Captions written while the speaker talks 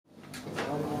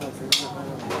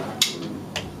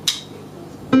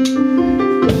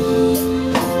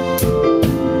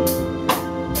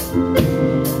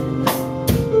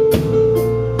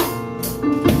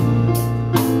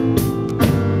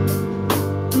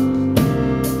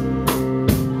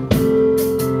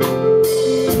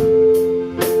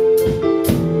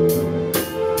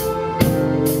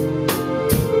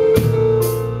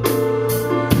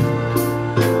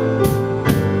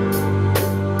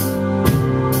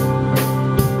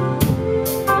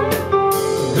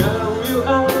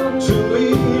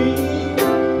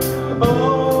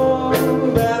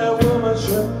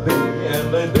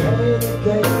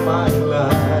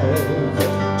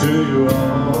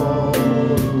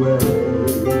way.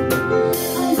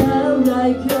 I love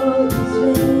like your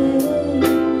display.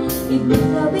 It must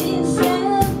have been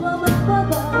said from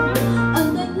above,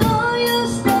 and I know you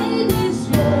stay this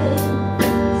way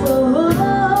for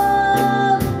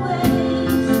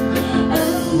always.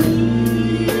 And we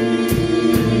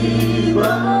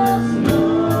both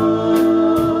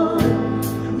know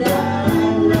that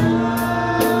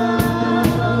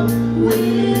love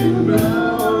will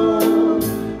grow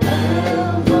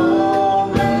and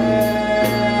forever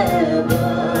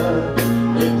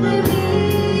it will be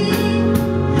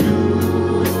you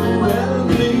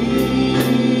and me.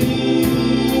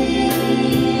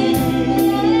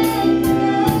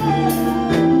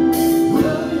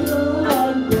 We're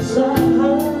on the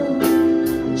side,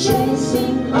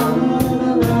 chasing on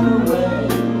a runaway.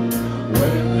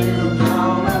 When you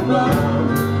come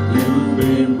around, you've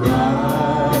been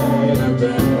brighter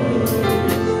days.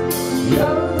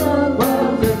 You're the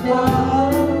perfect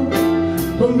one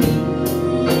for me,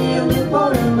 and you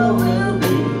forever will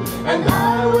be. And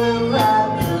I will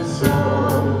love you so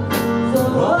for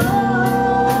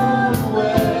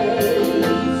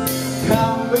always.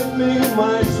 Come with me,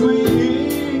 my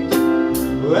sweet.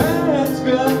 Let's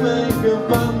go make a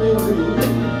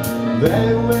family.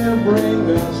 Then